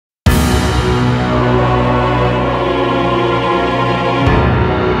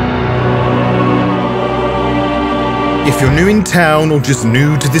If you're new in town or just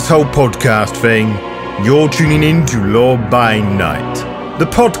new to this whole podcast thing, you're tuning in to Lore by Night, the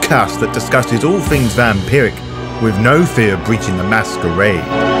podcast that discusses all things vampiric with no fear of breaching the Masquerade.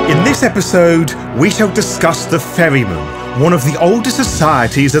 In this episode, we shall discuss the Ferrymen, one of the oldest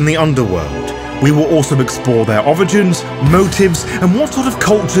societies in the Underworld. We will also explore their origins, motives, and what sort of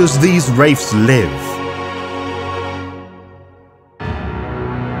cultures these Wraiths live.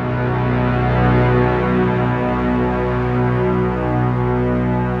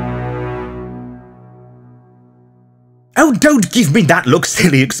 Oh, don't give me that look,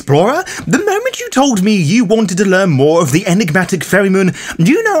 silly explorer. The moment you told me you wanted to learn more of the enigmatic Ferrymen,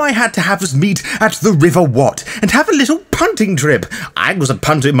 you know I had to have us meet at the River Wat and have a little punting trip. I was a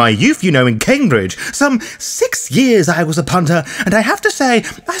punter in my youth, you know, in Cambridge. Some 6 years I was a punter, and I have to say,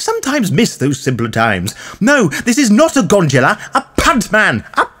 I sometimes miss those simpler times. No, this is not a gondola, a punt, man,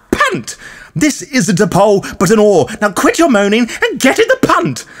 a punt. This isn't a pole, but an oar. Now quit your moaning and get in the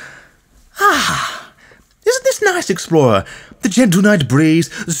punt. Isn't this nice, explorer? The gentle night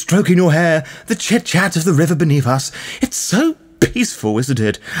breeze, stroking your hair, the chit-chat of the river beneath us. It's so peaceful, isn't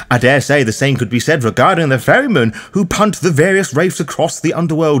it? I dare say the same could be said regarding the ferrymen who punt the various wraiths across the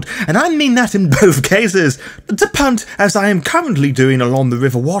underworld, and I mean that in both cases. To punt, as I am currently doing along the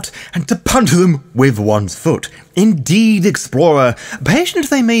River Wat, and to punt them with one's foot. Indeed, explorer, patient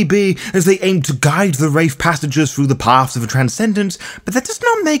they may be as they aim to guide the wraith passengers through the paths of transcendence, but that does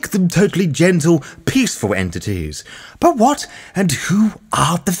not make them totally gentle, peaceful entities. But what and who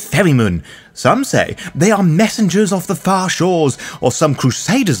are the Ferrymen? Some say they are messengers of the far shores, or some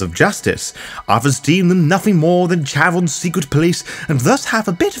crusaders of justice. Others deem them nothing more than Charon's secret police, and thus have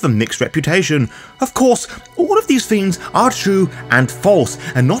a bit of a mixed reputation. Of course, all of these things are true and false,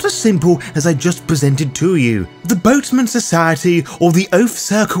 and not as simple as I just presented to you. The Boatman Society, or the Oath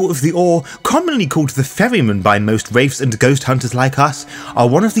Circle of the Oar, commonly called the Ferrymen by most wraiths and ghost hunters like us, are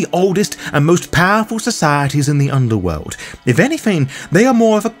one of the oldest and most powerful societies in the underworld. If anything, they are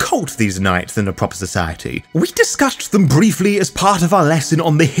more of a cult these nights than a proper society. We discussed them briefly as part of our lesson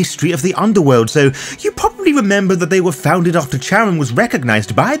on the history of the underworld, so you probably remember that they were founded after Charon was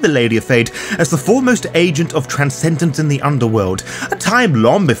recognised by the Lady of Fate as the foremost agent of transcendence in the underworld, a time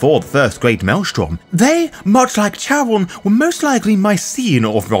long before the first Great Maelstrom. They, much like Charon, were most likely Mycenaean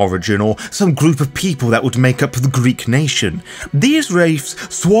of origin, or some group of people that would make up the Greek nation. These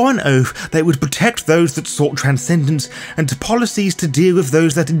wraiths swore an oath they would protect those that sought transcendence, and to policies to deal with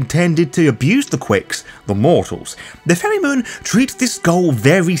those that intended to abuse the quicks, the mortals. The Ferrymen treat this goal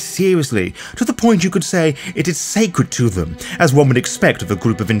very seriously, to the point you could say it is sacred to them, as one would expect of a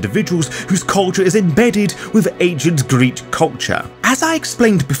group of individuals whose culture is embedded with ancient Greek culture. As I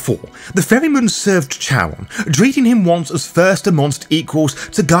explained before, the Ferrymen served Charon, treating him once as first amongst equals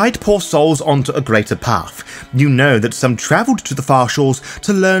to guide poor souls onto a greater path. You know that some travelled to the far shores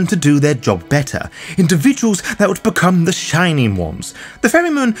to learn to do their job better, individuals that would become the Shining Ones. The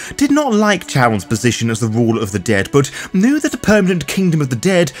Ferrymen did not like Charon's position as the ruler of the dead, but knew that a permanent kingdom of the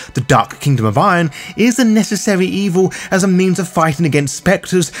dead, the Dark Kingdom of Iron, is a necessary evil as a means of fighting against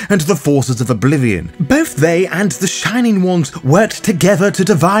spectres and the forces of oblivion. Both they and the Shining Ones worked together to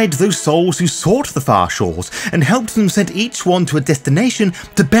divide those souls who sought the far shores, and helped them send each one to a destination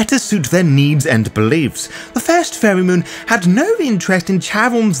to better suit their needs and beliefs. The first Ferrymen had no interest in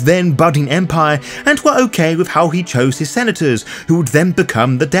Charon's then budding empire, and were okay with how he chose his senators, who would then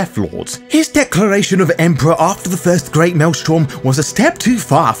become the Death Lords. His declaration of emperor after the first Great Maelstrom was a step too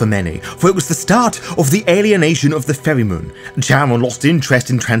far for many, for it was the start of the alienation of the Ferrymen. Charon lost interest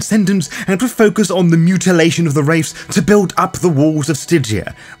in transcendence and would focus on the mutilation of the wraiths to build up the walls of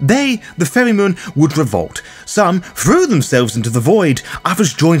Stygia. They, the Ferrymen, would revolt. Some threw themselves into the void,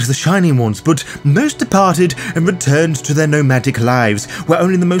 others joined the Shining Ones, but most departed and returned to their nomadic lives, where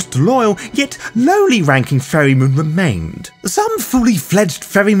only the most loyal yet lowly ranking ferrymen remained. Some fully fledged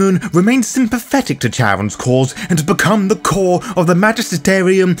ferrymen remained sympathetic to Charon's cause and had become the core of the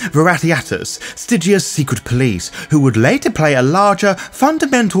Magisterium Veratiatus, Stygia's secret police, who would later play a larger,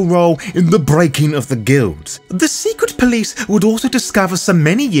 fundamental role in the breaking of the guilds. The secret police would also discover some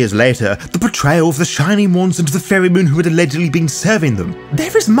many years later the betrayal of the Shining Ones and the ferrymen who had allegedly been serving them.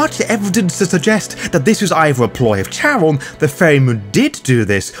 There is much evidence to suggest that this was either a ploy of Charon, the ferrymen did do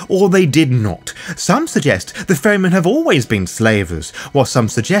this, or they did not. Some suggest the ferrymen have always been slavers, while some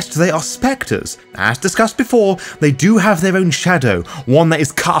suggest they are spectres. As discussed before, they do have their own shadow, one that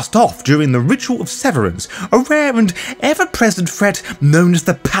is cast off during the Ritual of Severance, a rare and ever-present threat known as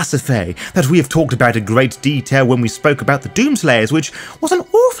the Pasiphae, that we have talked about in great detail when we spoke about the Doomslayers, which was an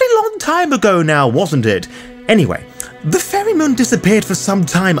awfully long time ago now, wasn't it? Anyway, The Ferrymen disappeared for some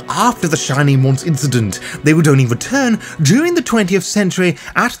time after the Shining Ones incident. They would only return during the 20th century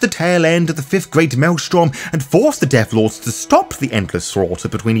at the tail end of the Fifth Great Maelstrom and force the Death Lords to stop the endless slaughter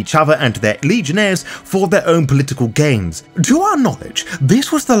between each other and their legionnaires for their own political gains. To our knowledge,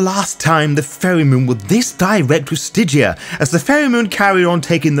 this was the last time the Ferrymen were this direct with Stygia, as the Ferrymen carried on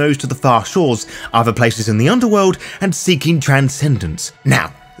taking those to the far shores, other places in the Underworld, and seeking transcendence.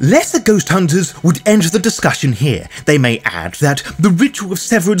 Now, lesser ghost hunters would end the discussion here. They may add that the ritual of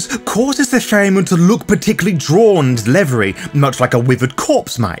severance causes the Ferrymen to look particularly drawn and leathery, much like a withered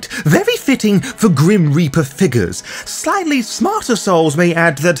corpse might. Very fitting for Grim Reaper figures. Slightly smarter souls may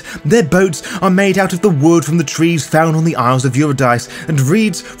add that their boats are made out of the wood from the trees found on the Isles of Eurydice and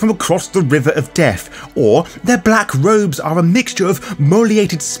reeds from across the River of Death, or their black robes are a mixture of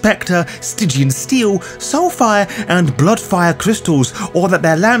moliated spectre, Stygian steel, soulfire and bloodfire crystals, or that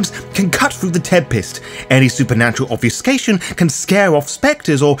their lamps can cut through the tempest. Any supernatural obfuscation can scare off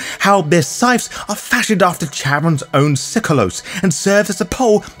spectres, or how their scythes are fashioned after Charon's own Sikolos and serves as a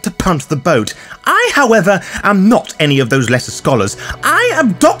pole to punt the boat. I, however, am not any of those lesser scholars. I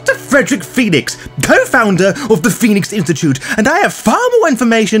am Dr. Frederick Phoenix, co-founder of the Phoenix Institute, and I have far more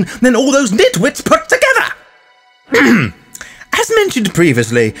information than all those nitwits put together! As mentioned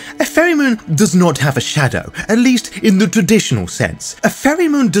previously, a Ferryman does not have a shadow, at least in the traditional sense. A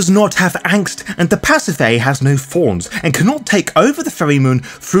Ferryman does not have angst, and the Pasiphae has no thorns, and cannot take over the Ferryman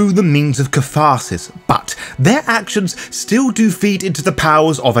through the means of catharsis, but their actions still do feed into the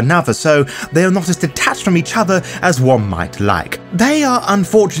powers of another, so they are not as detached from each other as one might like. They are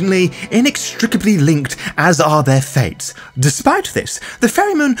unfortunately inextricably linked, as are their fates. Despite this, the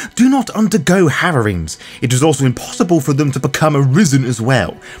Ferrymen do not undergo harrowings. It is also impossible for them to become arisen as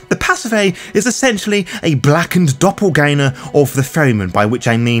well. The Pasiphae is essentially a blackened doppelganger of the Ferrymen, by which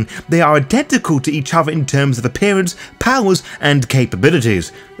I mean they are identical to each other in terms of appearance, powers and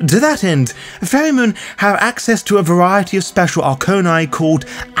capabilities. To that end, Ferrymen have access to a variety of special arcani called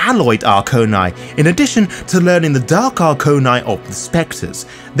alloyed arcani, in addition to learning the dark arcani of the spectres.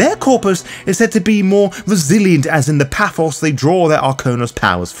 Their corpus is said to be more resilient, as in the pathos they draw their arcana's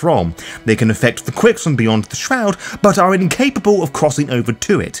powers from. They can affect the quicks from beyond the shroud, but are incapable of crossing over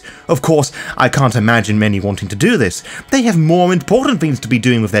to it. Of course, I can't imagine many wanting to do this. They have more important things to be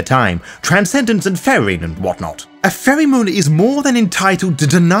doing with their time, transcendence and ferrying and whatnot. A Ferryman is more than entitled to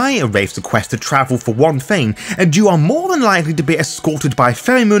deny a Wraith's request to travel for one thing, and you are more than likely to be escorted by a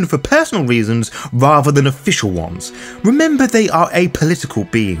Ferryman for personal reasons rather than official ones. Remember, they are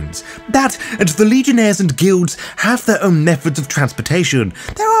apolitical beings. That, and the Legionnaires and guilds have their own methods of transportation.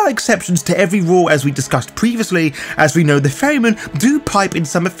 There are exceptions to every rule, as we discussed previously, as we know the Ferrymen do pipe in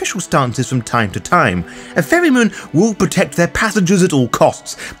some official stances from time to time. A Ferryman will protect their passengers at all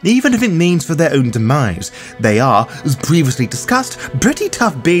costs, even if it means for their own demise. They are, as previously discussed, pretty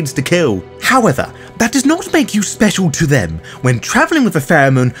tough beings to kill. However, that does not make you special to them. When travelling with a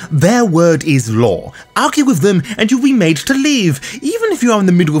Ferryman, their word is law. Argue with them and you'll be made to leave, even if you are in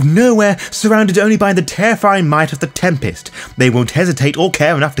the middle of nowhere, surrounded only by the terrifying might of the Tempest. They won't hesitate or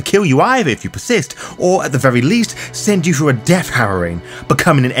care enough to kill you either if you persist, or at the very least, send you through a death harrowing.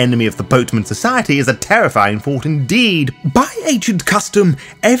 Becoming an enemy of the Boatman Society is a terrifying thought indeed. By ancient custom,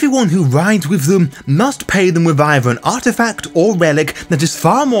 everyone who rides with them must pay them with either an artifact or relic that is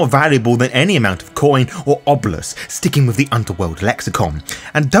far more valuable than any amount of coin or obolus, sticking with the Underworld lexicon.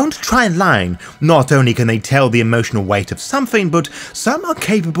 And don't try lying. Not only can they tell the emotional weight of something, but some are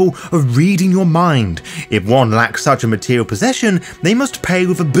capable of reading your mind. If one lacks such a material possession, they must pay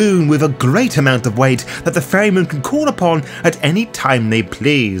with a boon with a great amount of weight that the Ferryman can call upon at any time they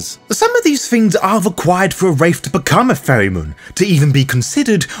please. Some of these things are required for a Wraith to become a Ferryman. To even be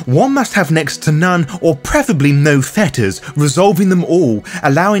considered, one must have next to none, or preferably no fetters, resolving them all,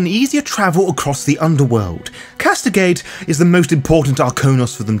 allowing easier travel across the Underworld. Castigate is the most important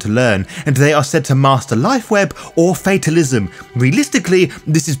Arcanos for them to learn, and they are said to master Lifeweb or Fatalism. Realistically,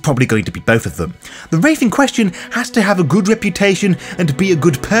 this is probably going to be both of them. The Wraith in question has to have a good reputation and be a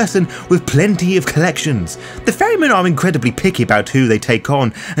good person with plenty of collections. The Ferrymen are incredibly picky about who they take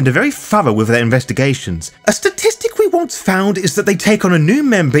on, and are very thorough with their investigations. A statistic we once found is that they take on a new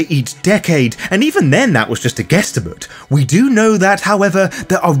member each decade, and even then that was just a guesstimate. We do know that, however,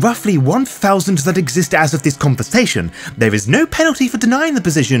 there are roughly 1,000 that exist as of this conversation. There is no penalty for denying the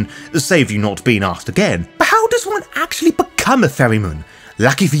position, save you not being asked again. But how does one actually become a Ferryman?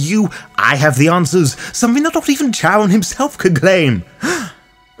 Lucky for you, I have the answers, something that not even Charon himself could claim.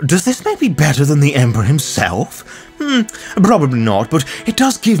 Does this make me better than the Emperor himself? Probably not, but it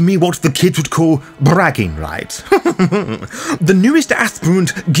does give me what the kids would call bragging rights. The newest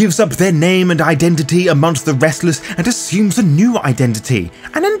aspirant gives up their name and identity amongst the restless and assumes a new identity,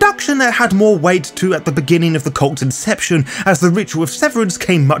 an induction that had more weight to at the beginning of the cult's inception, as the ritual of severance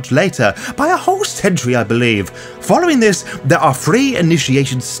came much later, by a whole century I believe. Following this, there are 3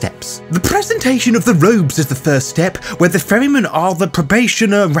 initiation steps. The presentation of the robes is the first step, where the ferrymen are the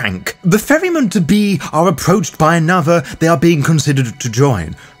probationer rank. The ferrymen to be are approached by another they are being considered to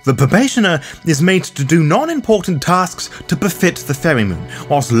join. The probationer is made to do non-important tasks to befit the ferryman,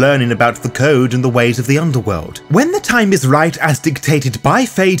 whilst learning about the code and the ways of the underworld. When the time is right, as dictated by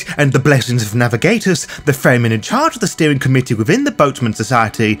fate and the blessings of navigators, the ferryman in charge of the steering committee within the Boatman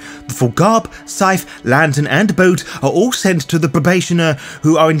Society, the full garb, scythe, lantern and boat are all sent to the probationer,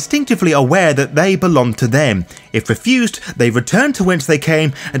 who are instinctively aware that they belong to them. If refused, they return to whence they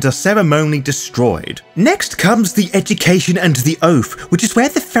came and are ceremonially destroyed. Next comes the education and the oath, which is where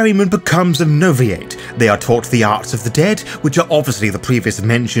the ferryman becomes a novitiate. They are taught the arts of the dead, which are obviously the previous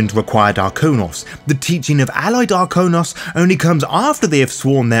mentioned required arcanos. The teaching of allied arcanos only comes after they have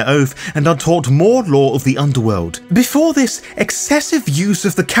sworn their oath and are taught more lore of the underworld. Before this, excessive use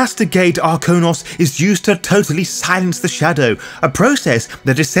of the castigate arcanos is used to totally silence the shadow, a process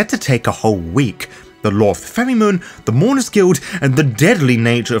that is said to take a whole week. The lore of the Ferrymen, the Mourners Guild, and the deadly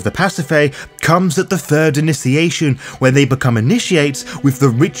nature of the Pasiphae comes at the 3rd initiation, where they become initiates with the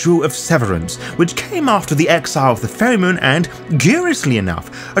Ritual of Severance, which came after the exile of the Ferrymen and, curiously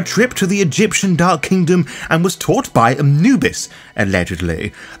enough, a trip to the Egyptian Dark Kingdom, and was taught by Anubis,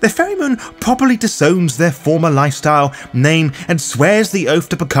 allegedly. The Ferryman properly disowns their former lifestyle, name, and swears the oath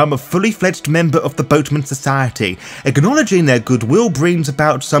to become a fully fledged member of the Boatman Society. Acknowledging their goodwill brings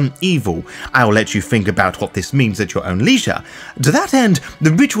about some evil. I'll let you think about what this means at your own leisure. To that end,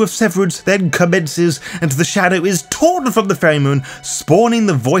 the Ritual of Severance then commences, and the shadow is torn from the Ferryman, spawning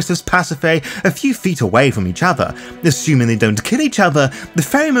the voiceless Pasiphae a few feet away from each other. Assuming they don't kill each other, the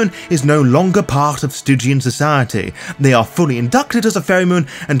Ferryman is no longer part of Stygian society. They are fully inducted as a Ferryman,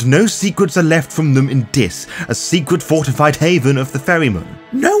 and no secrets are left from them in Dis, a secret fortified haven of the Ferryman.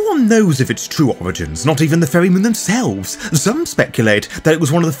 No one knows of its true origins, not even the Ferrymen themselves. Some speculate that it was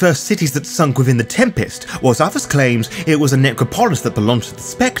one of the first cities that sunk within the Tempest, whilst others claims it was a necropolis that belonged to the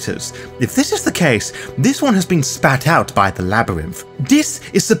Spectres. If this is the case, this one has been spat out by the Labyrinth. Dis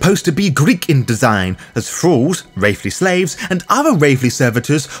is supposed to be Greek in design, as thralls, wraithly slaves, and other wraithly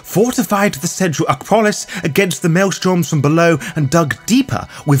servitors fortified the central Acropolis against the maelstroms from below and dug deeper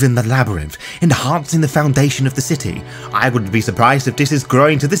within the Labyrinth, enhancing the foundation of the city. I wouldn't be surprised if this is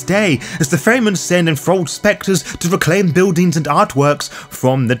growing to this day, as the Ferrymen send enthralled spectres to reclaim buildings and artworks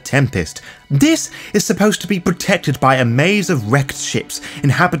from the Tempest. This is supposed to be protected by a maze of wrecked ships,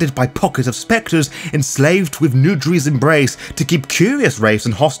 inhabited by pockets of spectres enslaved with Nudri's embrace to keep curious wraiths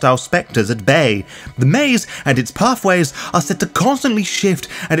and hostile spectres at bay. The maze and its pathways are said to constantly shift,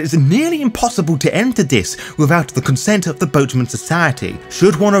 and it is nearly impossible to enter this without the consent of the Boatman Society.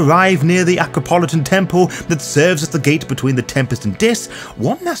 Should one arrive near the Acropolitan Temple that serves as the gate between the Tempest and Dis,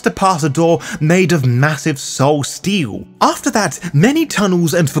 one has to pass a door made of massive soul steel. After that, many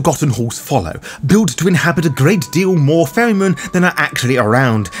tunnels and forgotten halls follow, built to inhabit a great deal more ferrymen than are actually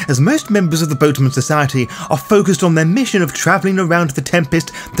around, as most members of the Boatman Society are focused on their mission of travelling around the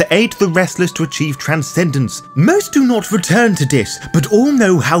Tempest to aid the restless to achieve transcendence. Most do not return to Dis, but all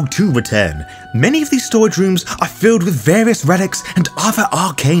know how to return. Many of these storage rooms are filled with various relics and other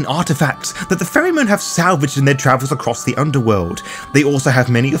arcane artifacts that the ferrymen have salvaged in their travels across the underworld. They also have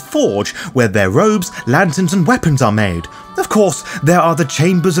many a forge, where their robes, lanterns and weapons are made. Of course, there are the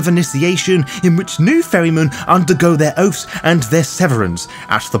chambers of initiation, in which new ferrymen undergo their oaths and their severance.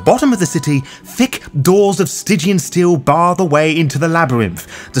 At the bottom of the city, thick doors of Stygian steel bar the way into the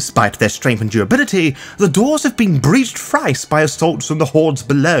labyrinth. Despite their strength and durability, the doors have been breached thrice by assaults from the hordes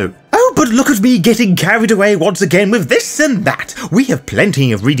below. Oh, but look at me getting carried away once again with this and that. We have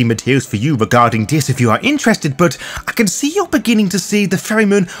plenty of reading materials for you regarding this if you are interested, but I can see you're beginning to see the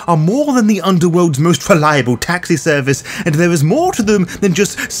ferrymen are more than the underworld's most reliable taxi service, and there is more to them than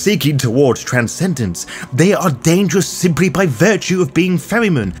just seeking towards transcendence. They are dangerous simply by virtue of being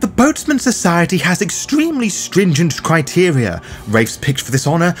ferrymen. The Boatman Society has extremely stringent criteria. Wraiths picked for this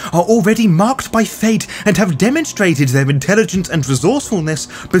honour are already marked by fate and have demonstrated their intelligence and resourcefulness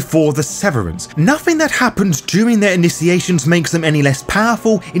before the the Severance. Nothing that happens during their initiations makes them any less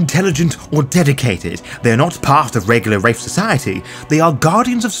powerful, intelligent, or dedicated. They are not part of regular Wraith society. They are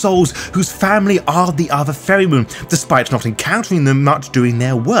guardians of souls whose family are the other Ferrymen, despite not encountering them much doing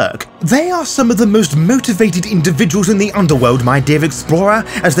their work. They are some of the most motivated individuals in the Underworld, my dear explorer,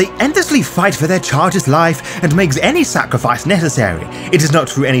 as they endlessly fight for their charge's life and makes any sacrifice necessary. It is not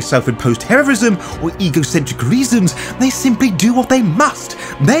through any self-imposed terrorism or egocentric reasons, they simply do what they must.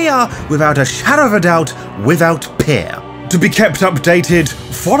 They are, without a shadow of a doubt, without peer. To be kept updated,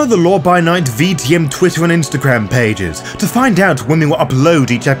 follow the Law by Night VTM Twitter and Instagram pages to find out when we will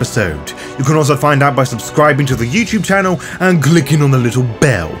upload each episode. You can also find out by subscribing to the YouTube channel and clicking on the little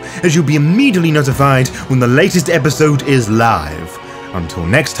bell, as you'll be immediately notified when the latest episode is live. Until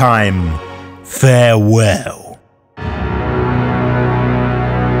next time, farewell.